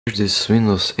This is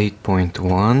Windows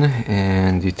 8.1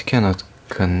 and it cannot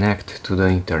connect to the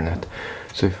internet.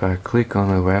 So if I click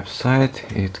on a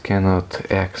website, it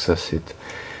cannot access it.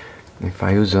 If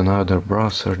I use another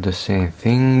browser, the same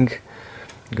thing.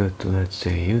 Go to, let's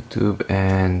say, YouTube,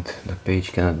 and the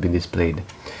page cannot be displayed.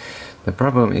 The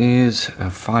problem is a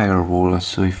firewall.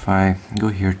 So if I go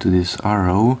here to this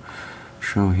arrow,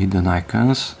 show hidden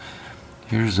icons,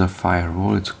 here's a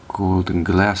firewall. It's called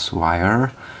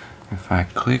GlassWire. If I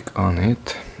click on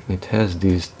it, it has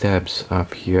these tabs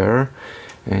up here,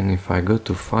 and if I go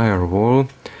to Firewall,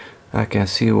 I can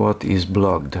see what is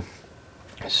blocked.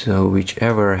 So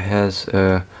whichever has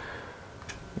a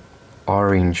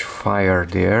orange fire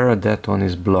there, that one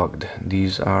is blocked.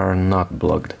 These are not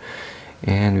blocked.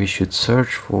 And we should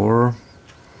search for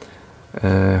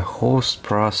a host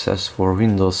process for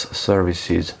Windows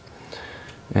services.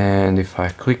 And if I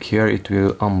click here, it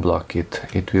will unblock it.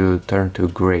 It will turn to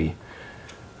gray.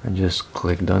 I just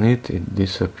clicked on it, it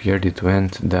disappeared, it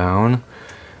went down,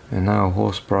 and now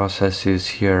host process is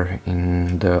here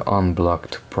in the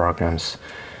unblocked programs.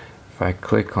 If I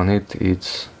click on it,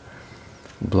 it's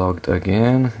blocked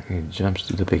again. It jumps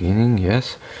to the beginning,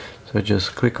 yes. So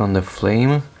just click on the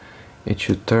flame, it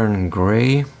should turn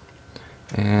gray,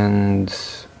 and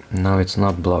now it's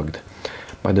not blocked.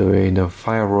 By the way, the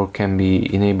firewall can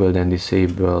be enabled and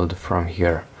disabled from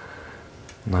here.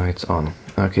 Now it's on.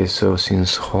 Okay, so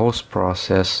since host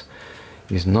process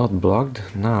is not blocked,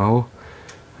 now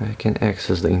I can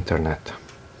access the internet.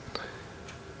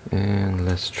 And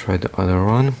let's try the other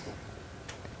one.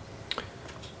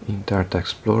 Internet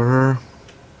Explorer.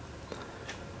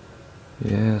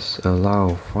 Yes,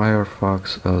 allow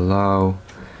Firefox, allow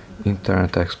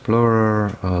Internet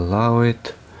Explorer, allow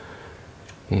it.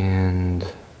 And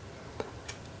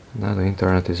now the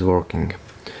internet is working.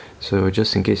 So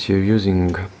just in case you're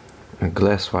using a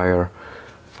GlassWire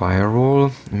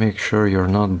firewall, make sure you're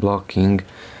not blocking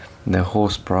the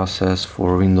host process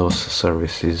for Windows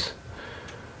services.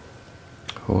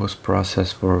 Host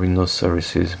process for Windows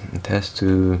services. It has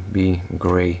to be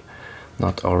gray,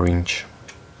 not orange.